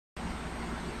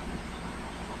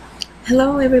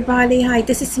Hello everybody, hi,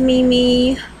 this is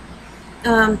Mimi.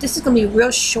 This is going to be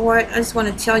real short. I just want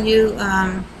to tell you,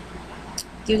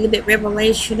 give you a little bit of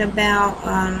revelation about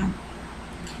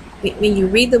when you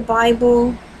read the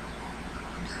Bible,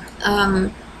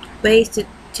 ways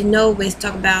to know, ways to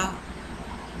talk about,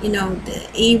 the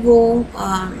evil.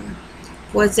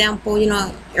 For example,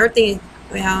 everything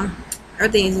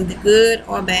is either good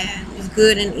or bad. It's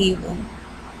good and evil.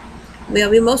 Well,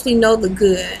 we mostly know the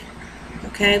good,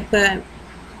 okay, but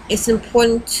it's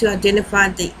important to identify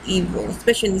the evil,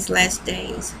 especially in these last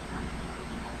days.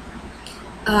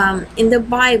 In the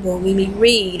Bible, when we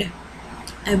read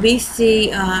and we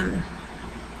see,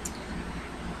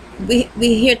 we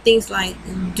hear things like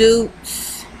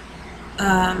dupes,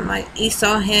 like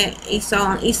Esau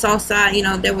on Esau's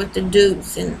side. There was the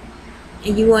dupes, and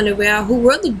you wonder, well, who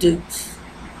were the dupes?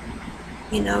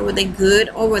 Were they good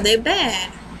or were they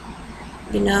bad?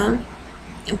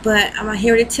 But I'm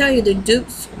here to tell you the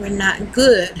dupes were not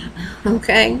good.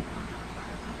 Okay,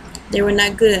 they were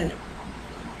not good.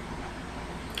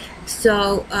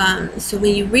 So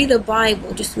when you read the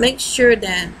Bible, just make sure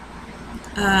that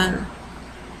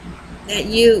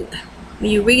when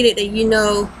you read it, that you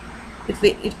know if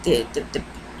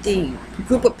the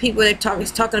group of people that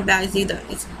is talking about is either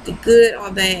it's the good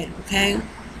or bad. Okay,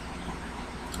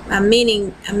 I'm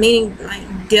meaning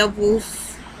like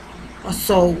devils or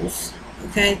souls.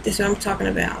 Okay, this is what I'm talking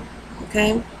about.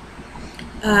 Okay,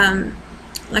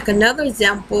 like another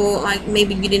example, like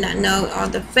maybe you did not know, are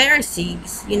the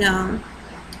Pharisees. When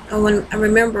I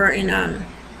remember in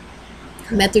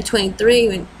Matthew 23,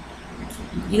 when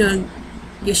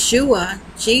Yeshua,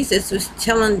 Jesus, was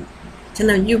telling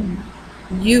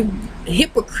you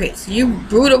hypocrites, you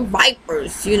brood of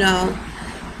vipers,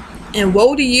 and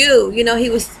woe to you. He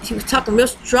was talking real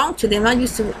strong to them. I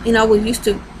used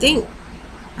to think,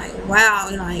 like, wow,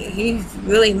 like he's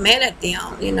really mad at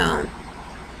them,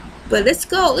 But let's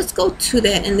go to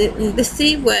that and let's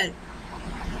see what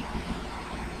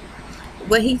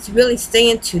he's really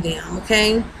saying to them.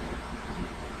 Okay.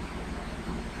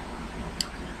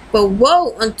 But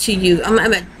woe unto you. I'm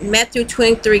at Matthew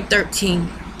 23:13.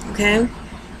 Okay.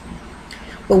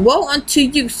 But woe unto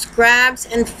you, scribes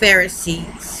and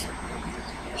Pharisees,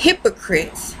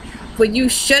 hypocrites, for you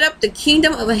shut up the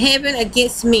kingdom of heaven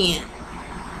against men.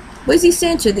 What is he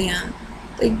saying to them?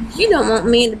 You don't want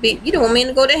men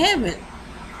to go to heaven,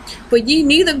 but ye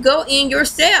neither go in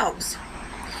yourselves,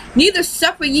 neither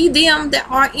suffer ye them that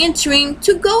are entering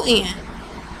to go in.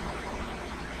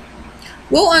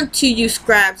 Woe unto you,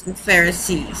 scribes and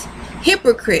Pharisees,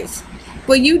 hypocrites,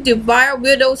 for you devour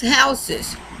widows'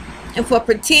 houses, and for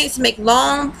pretense make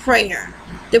long prayer.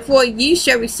 Therefore ye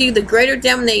shall receive the greater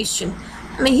damnation.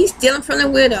 He's stealing from the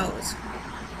widows,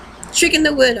 tricking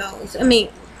the widows.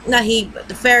 Not he, but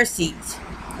the Pharisees.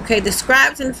 Okay, the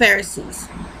scribes and the Pharisees.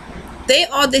 They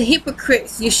are the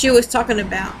hypocrites Yeshua is talking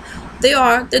about. They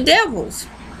are the devils.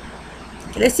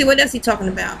 Okay, let's see what else he's talking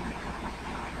about.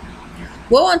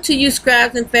 Woe unto you,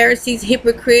 scribes and Pharisees,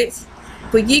 hypocrites,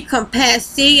 for ye compass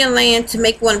sea and land to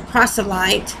make one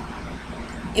proselyte.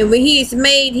 And when he is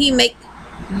made, ye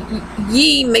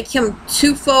make him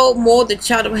twofold more the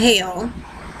child of hell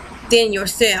than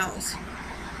yourselves.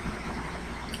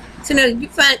 So now you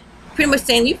find, pretty much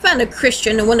saying, you find a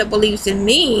Christian, the one that believes in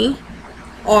me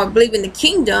or believe in the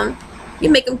kingdom, you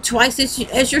make them twice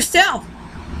as yourself.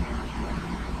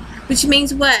 Which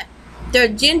means what? Their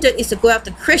agenda is to go after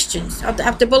Christians,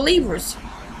 after believers.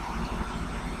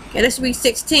 Okay, let's read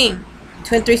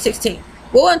 23:16.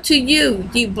 Woe unto you,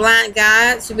 ye blind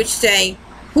guides, which say,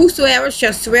 whosoever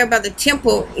shall swear by the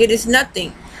temple, it is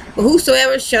nothing. But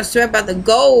whosoever shall swear by the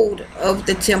gold of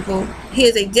the temple, he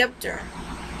is a debtor.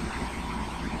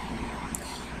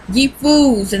 Ye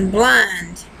fools and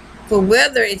blind, for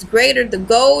whether is greater the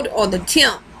gold or the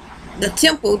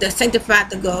temple that sanctified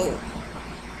the gold.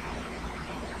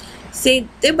 See,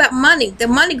 they're about money. They're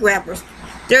money grabbers.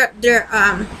 They're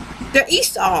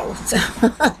Esau's.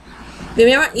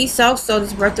 Remember, Esau sold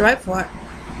his birthright for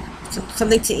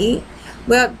something to eat.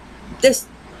 Well, it's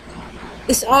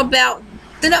all about.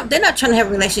 They're not trying to have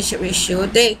a relationship with Yeshua.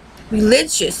 They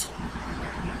religious.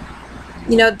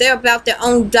 They're about their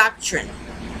own doctrine.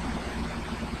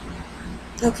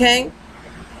 Okay.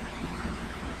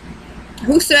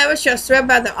 Whosoever shall swear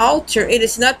by the altar, it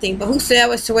is nothing. But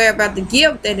whosoever swear by the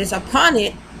gift that is upon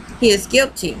it, he is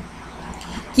guilty.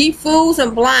 Ye fools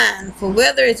and blind, for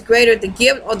whether is greater the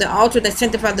gift or the altar that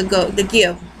sanctified the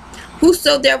gift.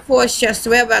 Whoso therefore shall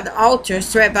swear by the altar,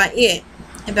 swear by it,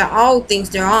 and by all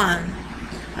things thereon.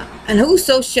 And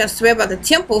whoso shall swear by the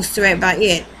temple, swear by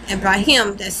it, and by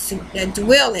him that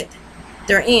dwelleth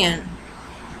therein.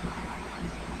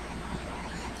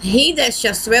 He that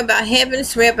shall swear by heaven,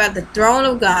 swear by the throne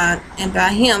of God, and by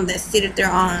him that sitteth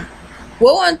thereon.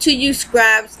 Woe unto you,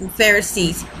 scribes and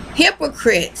Pharisees,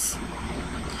 hypocrites!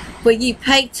 For ye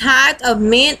pay tithe of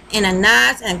mint and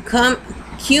anise and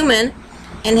cumin,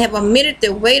 and have omitted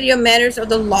the weightier matters of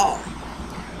the law,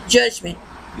 judgment,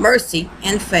 mercy,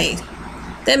 and faith.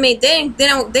 That means they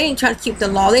ain't trying to keep the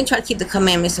law. They ain't trying to keep the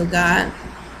commandments of God.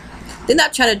 They're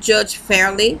not trying to judge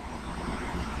fairly.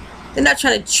 They're not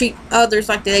trying to treat others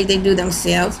like they do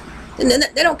themselves.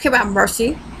 They don't care about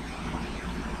mercy.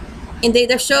 And they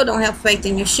sure don't have faith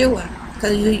in Yeshua.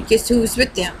 Because guess who's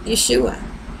with them? Yeshua.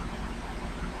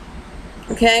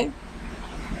 Okay?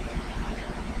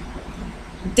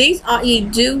 These ought ye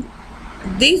to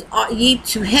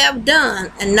have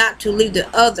done, and not to leave the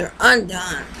other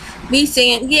undone. Me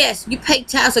saying, yes, you pay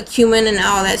tithes of cumin and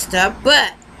all that stuff,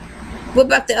 but what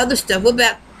about the other stuff? What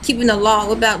about keeping the law?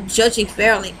 What about judging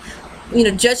fairly? You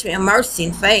know, judgment and mercy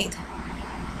and faith.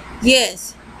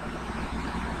 Yes.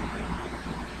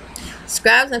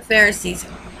 Scribes and Pharisees.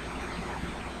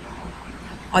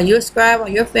 Are you a scribe? Are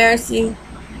you a Pharisee?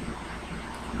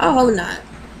 I hope not.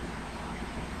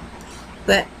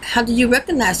 But how do you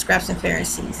recognize scribes and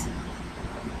Pharisees?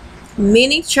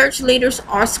 Many church leaders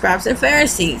are scribes and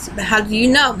Pharisees. But how do you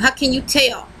know? How can you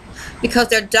tell? Because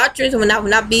their doctrines will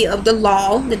not be of the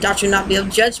law. The doctrine will not be of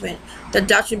judgment. The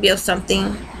doctrine will be of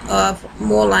something of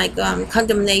more like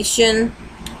condemnation.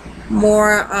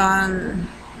 More,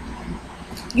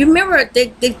 you remember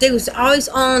they was always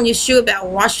on Yeshua about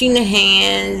washing the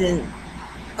hands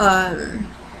and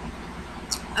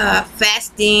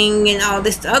fasting and all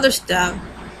this other stuff.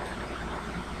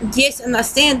 Yes, I'm not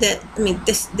saying that. I mean,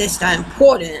 that's not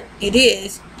important. It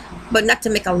is, but not to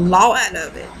make a law out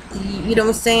of it. You know what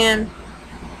I'm saying?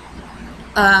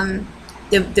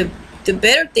 The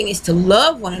better thing is to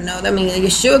love one another. I mean,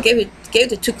 Yeshua gave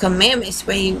the 2 commandments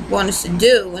what he wanted us to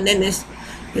do, and then there's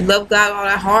you love God all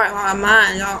our heart, all our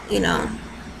mind, all, you know,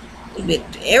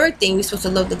 everything. We're supposed to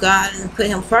love the God and put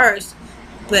him first.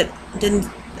 But then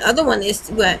the other one is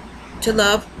what? To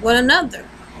love one another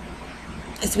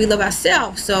as we love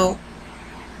ourselves. So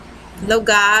love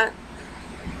God,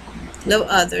 love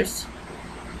others,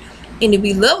 and if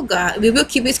we love God, we will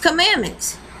keep his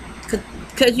commandments,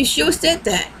 because Yeshua said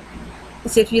that. He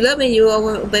said, if you love me, you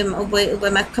will obey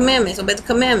my commandments, obey the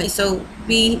commandments. So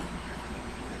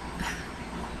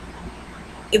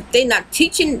if they're not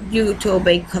teaching you to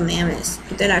obey commandments,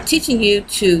 if they're not teaching you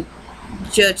to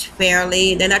judge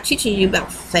fairly, they're not teaching you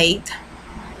about faith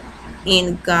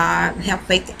in God, have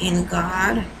faith in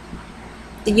God,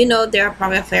 then you know they're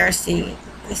probably a Pharisee,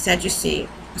 a Sadducee,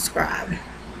 a scribe.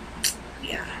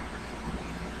 Yeah.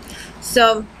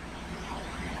 So,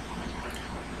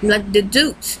 like the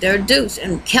Dukes, they're Dukes,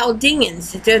 and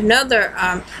Chaldeans. There's another,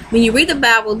 when you read the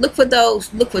Bible, look for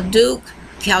those, look for Duke,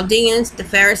 Chaldeans, the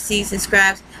Pharisees and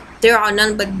scribes. There are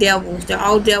none but devils. They're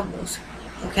all devils.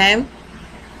 Okay?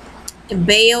 And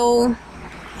Baal,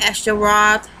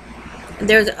 Ashtaroth, and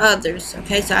there's others.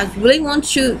 Okay? So I really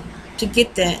want you to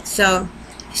get that. So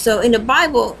in the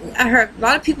Bible, I heard a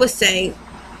lot of people say,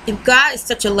 if God is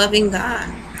such a loving God,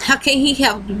 how can he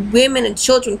have women and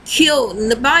children killed in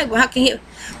the Bible? How can he?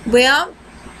 Well,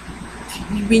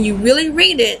 when you really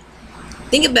read it,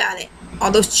 think about it.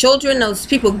 Are those children, those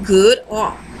people good,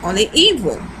 or are they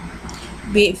evil?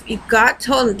 If God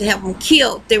told them to have them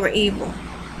killed, they were evil.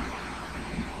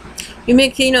 You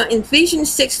know, in Ephesians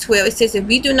 6:12, it says, if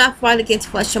we do not fight against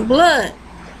flesh and blood,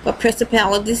 but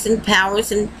principalities and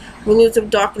powers and rulers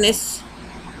of darkness,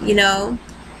 you know,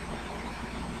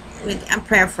 I'm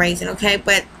paraphrasing, okay?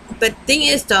 But thing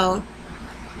is, though,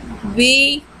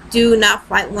 we do not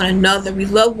fight one another. We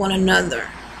love one another.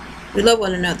 We love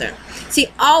one another. See,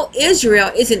 all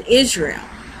Israel isn't Israel.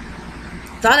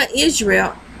 A lot of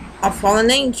Israel are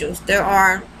fallen angels. There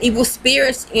are evil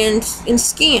spirits in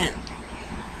skin.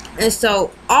 And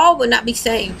so all will not be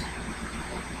saved.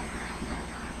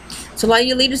 So a lot of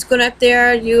you leaders going out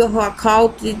there, you who are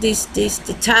called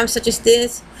the times such as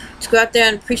this, to go out there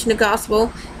and preach the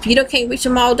gospel. If you can't reach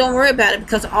them all, don't worry about it,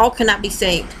 because all cannot be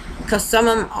saved. Because some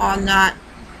of them are not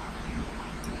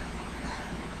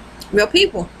real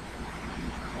people.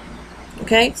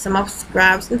 Okay? Some are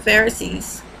scribes and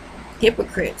Pharisees,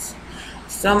 hypocrites.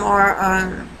 Some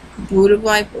are brood of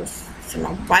vipers. Some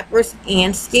are vipers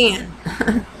and skin.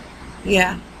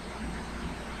 Yeah.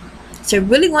 So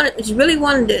really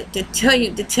wanted to tell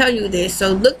you this.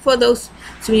 So look for those.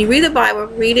 So when you read the Bible,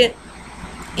 read it,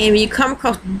 and when you come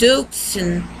across Dukes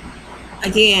and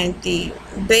again the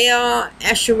Baal,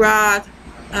 Asherah,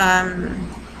 the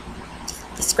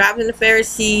scribes and the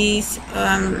Pharisees,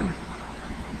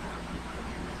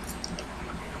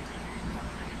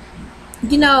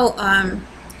 You know,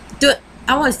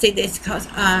 I want to say this because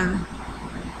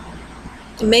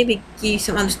maybe give you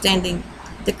some understanding.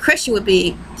 The question would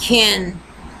be, can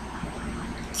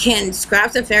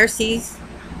scribes and Pharisees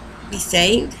be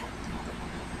saved?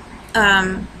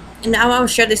 And I want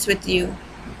to share this with you.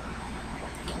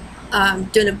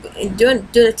 During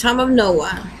the time of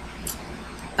Noah,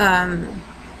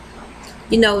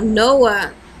 you know,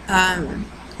 Noah,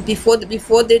 before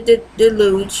the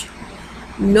deluge,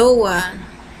 Noah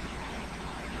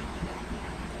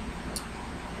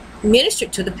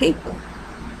ministered to the people.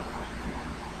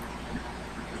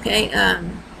 Okay,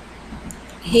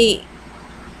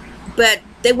 but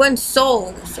they weren't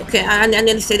souls. Okay, I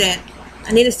need to say that.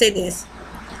 I need to say this.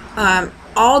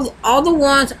 All the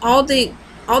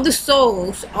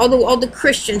souls, all the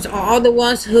Christians, or all the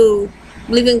ones who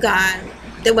believe in God.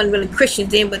 They weren't really Christians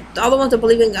then, but all the ones that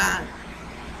believe in God,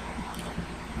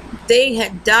 they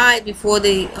had died before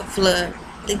the flood.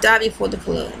 They died before the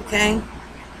flood. Okay,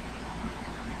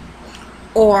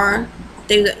 or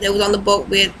they was on the boat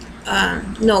with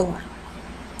Noah,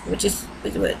 which is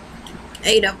what,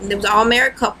 8 of them. They was all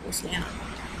married couples now.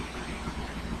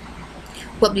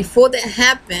 But before that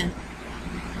happened,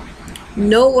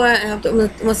 Noah, I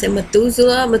want to say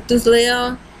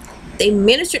Methuselah, they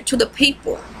ministered to the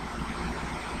people.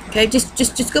 Okay,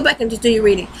 just go back and just do your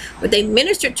reading. But they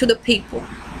ministered to the people.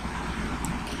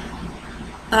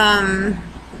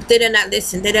 They did not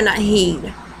listen. They did not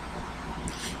heed.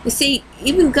 You see,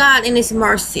 even God in His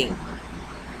mercy,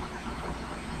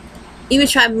 even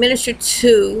tried to minister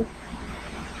to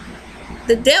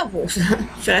the devils,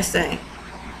 should I say,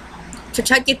 to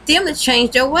try to get them to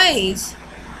change their ways,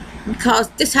 because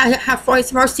this is how far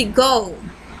His mercy goes.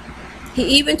 He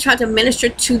even tried to minister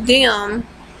to them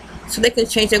so they can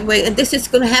change their ways, and this is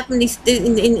going to happen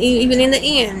even in the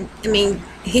end. I mean,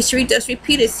 history does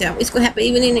repeat itself. It's going to happen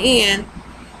even in the end,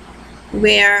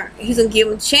 where He's going to give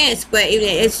them a chance. But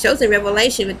it shows in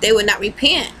Revelation that they would not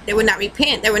repent. They would not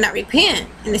repent. They would not repent.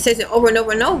 And it says it over and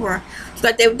over and over. It's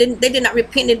like they did not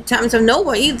repent in the times of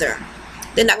Noah either.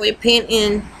 They're not going to repent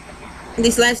in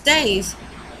these last days.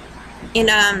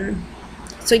 And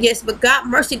so yes, but God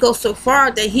mercy goes so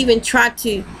far that He even tried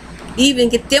to even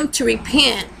get them to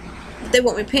repent, but they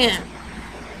won't repent.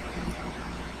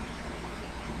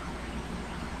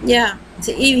 Yeah,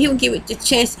 so He will give it the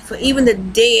chance for even the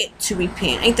dead to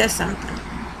repent. Ain't that something?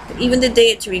 For even the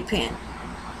dead to repent.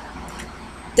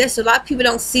 There's a lot of people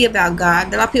don't see about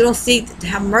God. A lot of people don't see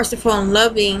how merciful and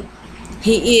loving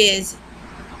He is.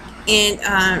 And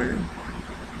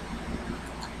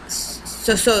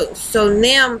so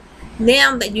now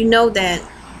that you know that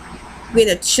when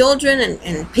the children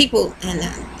and people and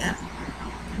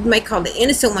you may call the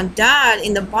innocent one died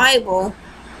in the Bible,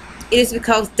 it is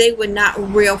because they were not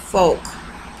real folk.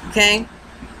 Okay,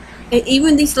 and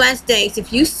even these last days,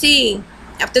 if you see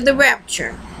after the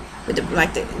rapture, with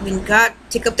when God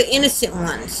take up the innocent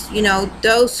ones, you know,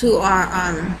 those who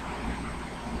are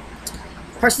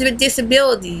persons with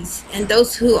disabilities, and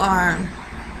those who are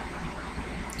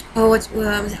I'm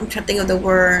trying to think of the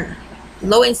word,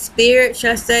 low in spirit,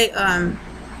 should I say?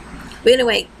 But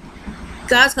anyway,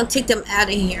 God's gonna take them out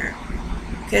of here.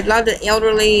 Okay, a lot of the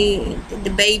elderly, the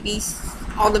babies,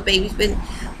 all the babies. But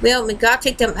well, when God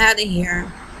take them out of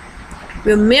here,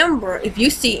 remember, if you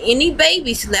see any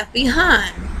babies left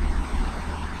behind,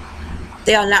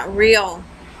 they are not real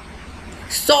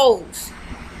souls.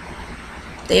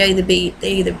 They either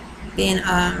been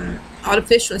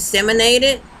artificially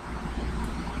inseminated,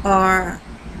 or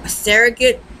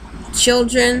surrogate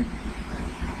children,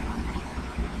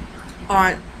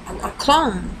 or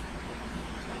cloned.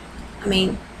 I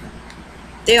mean,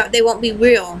 they won't be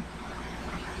real.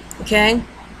 Okay,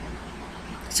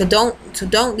 so don't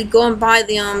be going by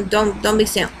them. Don't be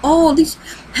saying, oh,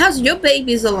 how's your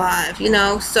baby's alive? You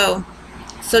know, so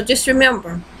just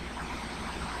remember.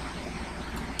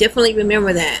 Definitely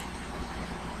remember that.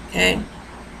 Okay.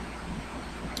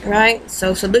 Right,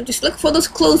 so just look for those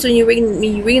clues when you're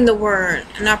reading the Word,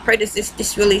 and I pray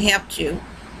this really helped you.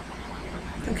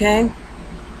 Okay,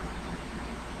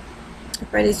 I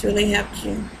pray this really helped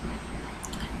you.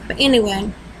 But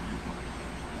anyway,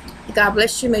 God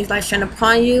bless you. May His light shine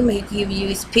upon you. May He give you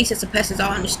His peace that surpasses all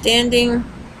understanding.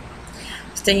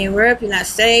 Stay in your word. If you're not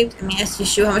saved, I mean, ask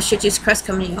Yahushua HaMashiach Jesus Christ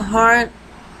come in your heart.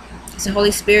 It's the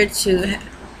Holy Spirit to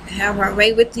have her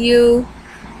way with you.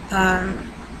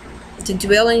 To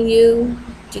dwell in you,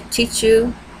 to teach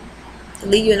you, to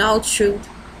lead you in all truth.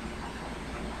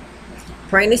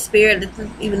 Pray in the Spirit,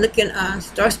 even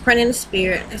start praying in the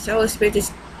Spirit. That's the Holy Spirit.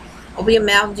 Just open your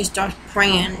mouth and just start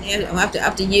praying.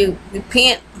 After you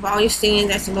repent of all your sins,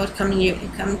 that's the Lord coming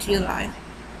to your life.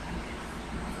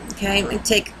 Okay,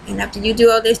 and after you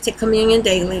do all this, take communion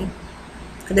daily.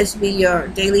 This will be your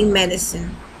daily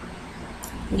medicine.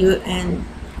 And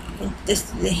this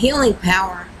the healing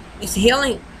power. It's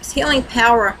healing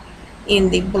power in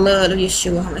the blood of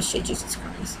Yahushua HaMashiach, Jesus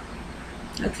Christ.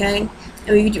 Okay,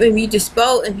 and when you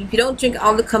dispose, if you don't drink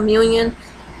all the communion,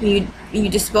 you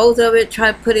dispose of it.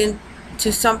 Try to put it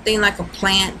into something like a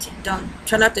plant.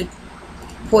 Try not to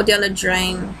pour down the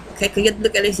drain. Okay, because you have to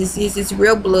look at this. It's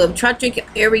real blood. Try to drink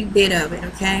every bit of it.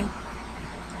 Okay,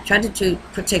 try to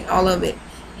protect all of it.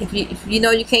 If you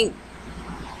know you can't,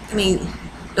 I mean,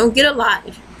 don't get a lot.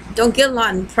 Don't get a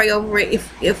lot and pray over it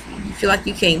if you feel like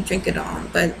you can't drink it all.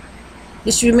 But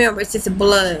just remember, it's just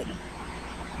blood,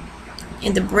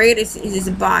 and the bread is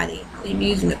his body. You're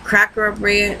using a cracker of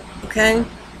bread. Okay,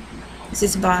 it's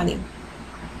his body.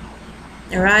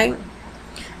 All right.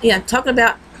 Yeah, I'm talking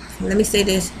about. Let me say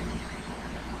this.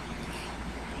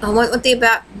 One thing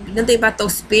about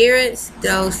those spirits,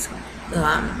 those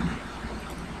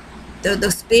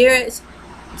spirits.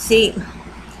 See,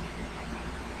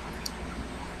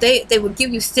 they will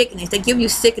give you sickness. They give you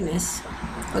sickness.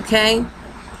 Okay,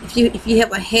 if you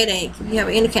have a headache, if you have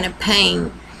any kind of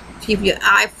pain, if you have your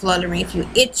eye fluttering, if you're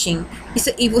itching, it's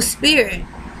an evil spirit.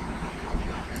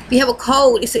 If you have a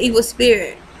cold, it's an evil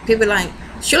spirit. People are like,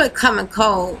 surely common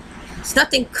cold. It's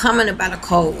nothing common about a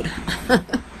cold.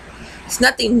 It's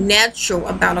nothing natural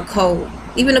about a cold.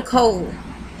 Even a cold.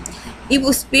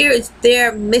 Evil spirits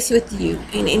there mess with you,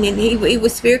 and an evil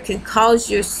spirit can cause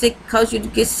you to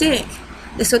get sick.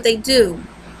 That's what they do.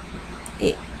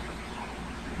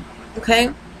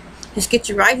 Okay, just get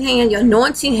your right hand, your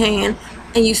anointing hand,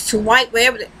 and you swipe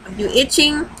wherever you're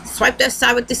itching. Swipe that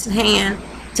side with this hand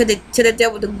to the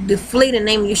devil to flee in the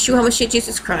name of Yahushua HaMashiach,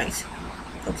 Jesus Christ.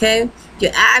 Okay,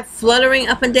 your eye fluttering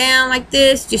up and down like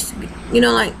this, just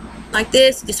like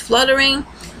this, just fluttering.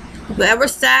 Whatever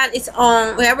side it's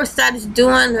on, whatever side it's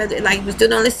doing, like it's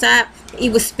doing on this side,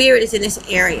 evil spirit is in this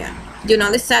area. Doing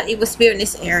on this side, evil spirit in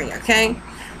this area. Okay,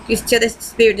 just tell this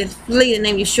spirit to flee in the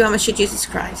name of Yahushua HaMashiach, Jesus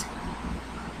Christ.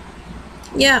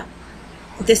 Yeah,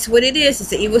 this is what it is.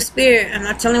 It's an evil spirit. I'm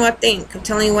not telling you what I think. I'm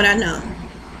telling you what I know.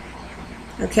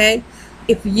 Okay,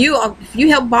 if you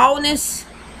have baldness,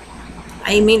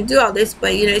 I didn't mean to do all this,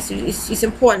 but it's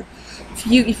important.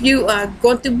 If you are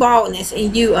going through baldness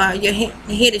and your head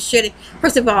is shedding,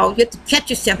 first of all, you have to catch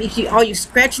yourself. If you're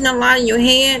scratching a lot in your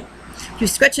head, if you're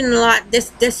scratching a lot,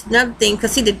 that's another thing.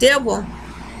 Because see, the devil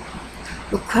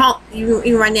will call you.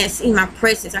 Even right now, it's in my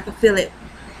presence. I can feel it.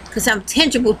 Because I'm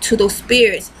tangible to those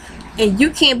spirits, and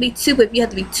you can't be too. But you have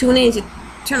to be tuned in to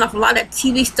turn off a lot of that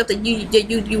TV stuff that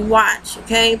you watch.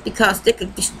 Okay, because they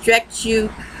could distract you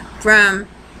from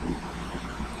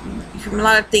a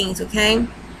lot of things. Okay.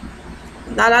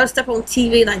 A lot of stuff on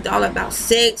TV, like all about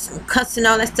sex and cussing,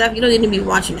 all that stuff. You don't need to be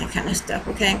watching that kind of stuff,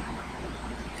 okay?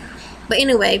 But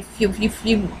anyway, if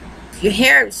your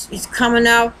hair is coming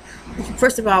out,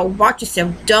 first of all, watch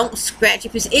yourself. Don't scratch.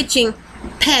 If it's itching,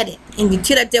 pat it, and you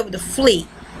tell that devil to flee.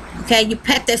 Okay, you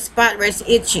pat that spot where it's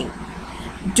itching.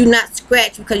 Do not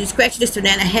scratch, because you scratch this, and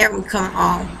then the hair will come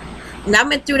off. And I've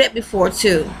been through that before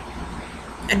too.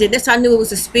 I did. That's how I knew it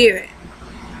was a spirit.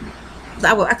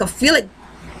 I could feel it,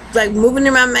 like moving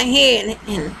around my head,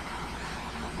 and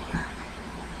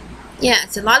yeah,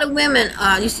 it's a lot of women.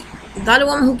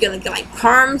 Who get like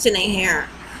perms in their hair,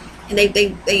 and their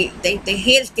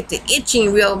heads get to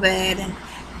itching real bad,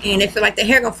 and they feel like their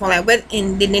hair gonna fall out.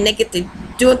 And then they get to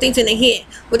doing things in their head.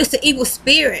 Well, it's an evil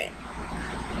spirit.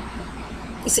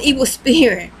 It's an evil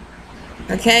spirit.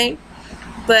 Okay,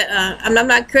 but I'm not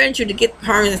encouraging you to get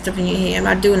perms and stuff in your hair. I'm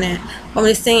not doing that. But I'm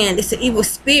just saying it's an evil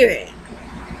spirit.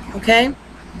 Okay.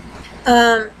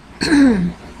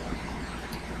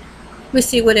 Let's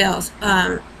see what else.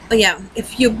 Yeah,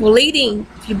 if you're bleeding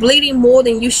more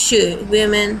than you should,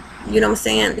 women, you know what I'm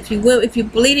saying? If you're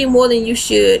bleeding more than you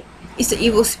should, it's an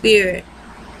evil spirit.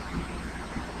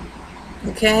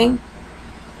 Okay?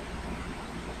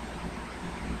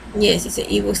 Yes, it's an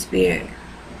evil spirit.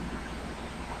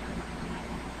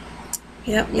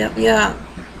 Yep.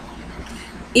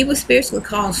 Evil spirits can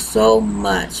cause so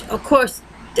much. Of course,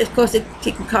 it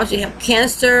can cause you to have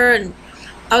cancer and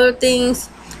other things.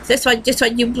 That's why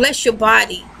you bless your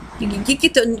body. You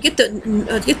get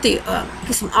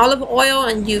some olive oil,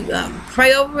 and you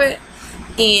pray over it,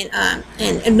 and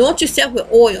anoint yourself with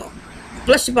oil.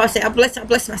 Bless your body. Say, I bless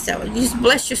myself. You just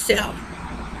bless yourself.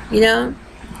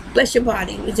 Bless your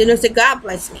body. Say, God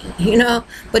bless me.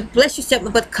 But bless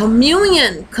yourself. But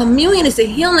communion is a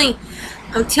healing.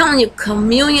 I'm telling you,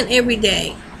 communion every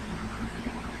day.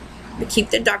 We keep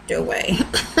the doctor away.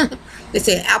 They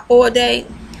say apple a day,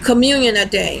 communion a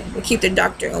day. We keep the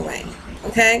doctor away.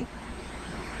 Okay?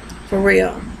 For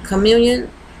real. Communion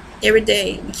every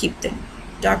day. You keep the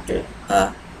doctor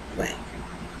away.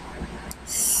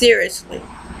 Seriously.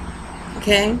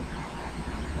 Okay?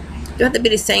 Don't have to be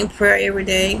the same prayer every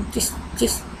day. Just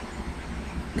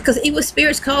because evil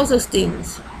spirits cause those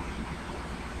things.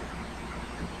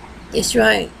 That's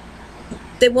right.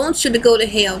 They want you to go to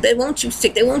hell. They want you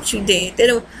sick. They want you dead.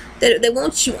 They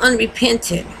want you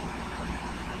unrepentant.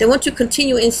 They want you to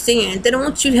continue in sin. They don't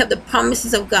want you to have the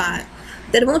promises of God.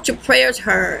 They don't want your prayers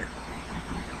heard.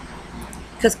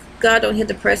 Because God don't hear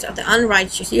the prayers of the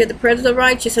unrighteous. He hears the prayers of the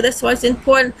righteous. So that's why it's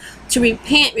important to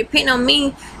repent. Repent don't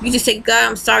mean you just say, God,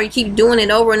 I'm sorry. You keep doing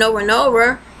it over and over and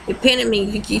over. Repent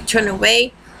means you turn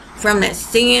away from that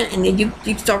sin, and then you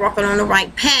start walking on the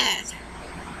right path.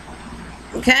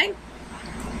 Okay?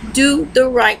 Do the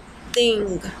right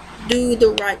thing. Do the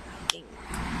right thing.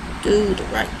 Do the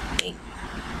right thing.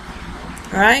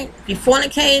 Alright? If you're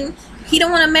fornicating, he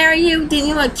don't want to marry you, then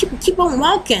you want to keep on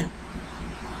walking.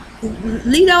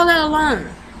 Leave all that alone.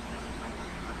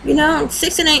 You know,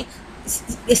 sex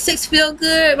feel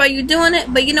good while you're doing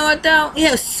it, but you know what though? It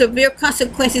has severe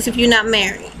consequences if you're not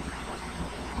married.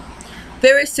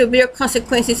 Very severe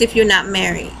consequences if you're not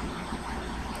married.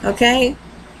 Okay?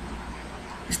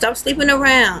 Stop sleeping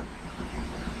around.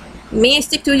 Men,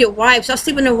 stick to your wife. Stop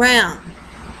sleeping around.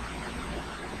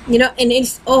 You know, and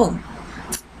it's,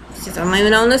 since I'm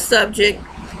even on the subject,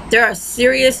 there are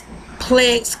serious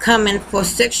plagues coming for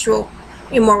sexual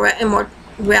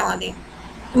immorality.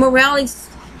 Immorality,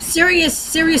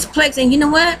 serious plagues. And you know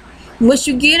what? Once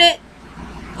you get it,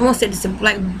 I won't say it's a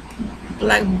black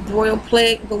boil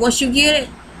plague, but once you get it,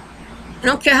 I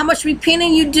don't care how much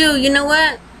repenting you do, you know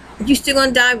what? You're still going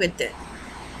to die with it.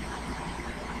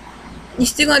 You're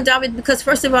still going to die with it because,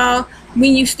 first of all,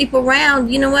 when you sleep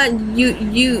around, you know what?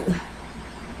 You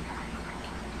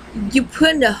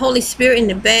putting the Holy Spirit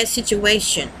in a bad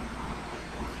situation.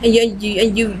 And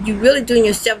you really doing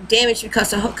yourself damage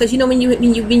because you know when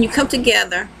you come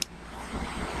together.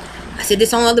 I said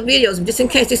this on other videos, but just in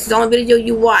case this is the only video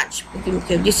you watch,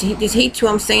 just heed to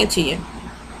what I'm saying to you.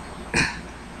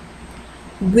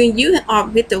 When you're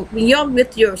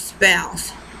with your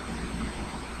spouse,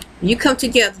 you come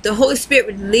together, the Holy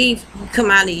Spirit will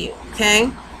come out of you. Okay,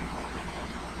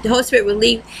 the Holy Spirit will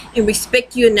leave and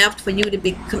respect you enough for you to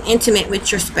become intimate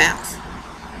with your spouse.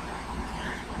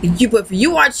 But if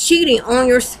you are cheating on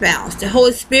your spouse, the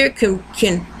Holy Spirit can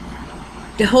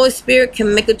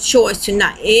make a choice to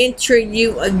not enter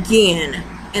you again,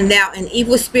 and allow an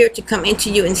evil spirit to come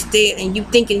into you instead, and you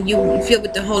thinking you filled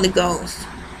with the Holy Ghost.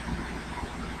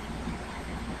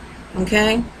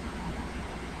 Okay?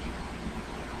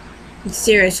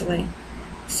 Seriously.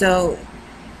 So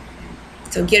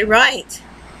get right.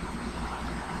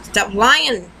 Stop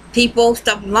lying, people.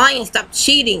 Stop lying. Stop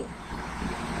cheating.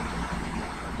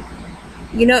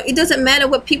 You know, it doesn't matter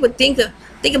what people think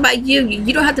about you.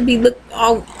 You don't have to be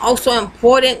all so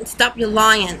important. Stop your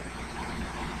lying.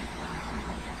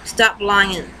 Stop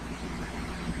lying.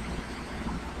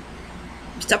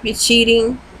 Stop your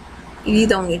cheating. You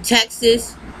either on your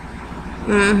taxes.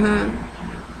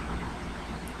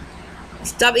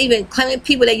 Stop even claiming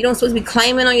people that you don't supposed to be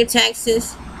claiming on your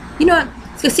taxes. You know what?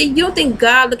 Because see, you don't think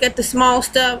God look at the small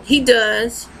stuff? He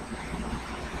does.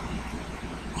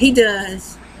 He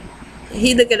does.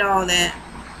 He look at all that.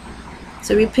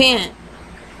 So repent.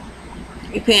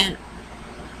 Repent.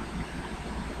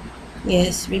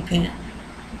 Yes, repent.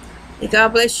 May God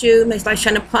bless you. May His light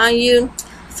shine upon you.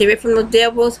 Stay away from the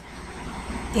devils.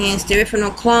 And stay away from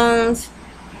the clones.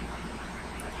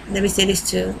 Let me say this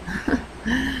too.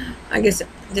 I guess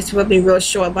this will be real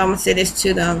short, but I'm going to say this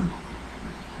to them.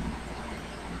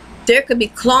 There could be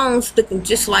clones looking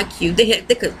just like you. They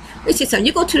could. Let's say something.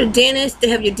 You go to the dentist, they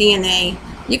have your DNA.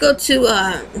 You go to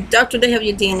a doctor, they have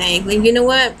your DNA. And you know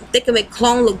what? They can make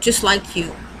clone look just like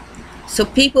you. So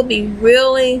people be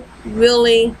really,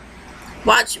 really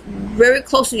watch very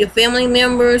close to your family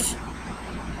members.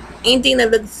 Anything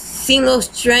that seems a little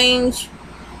strange.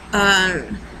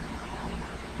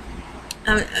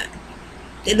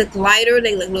 They look lighter.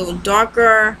 They look a little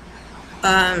darker.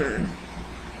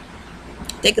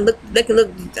 They can look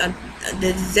the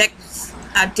exact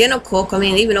identical. I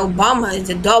mean, even Obama is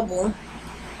a double.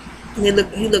 And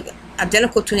he look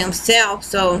identical to himself.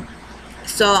 So,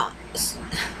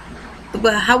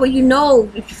 but how will you know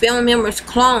if your family member is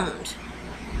cloned?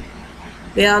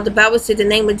 Well, the Bible said the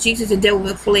name of Jesus, the devil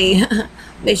will flee.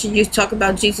 Make sure you talk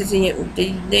about Jesus in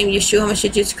the name of Yahushua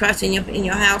HaMashiach, Jesus Christ in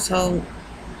your household.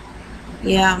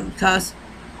 Yeah, because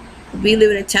we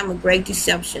live in a time of great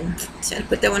deception. So I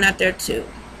put that one out there too.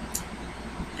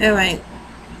 All right,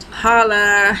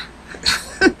 holla.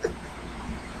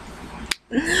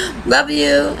 Love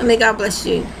you, and may God bless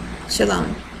you.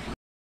 Shalom.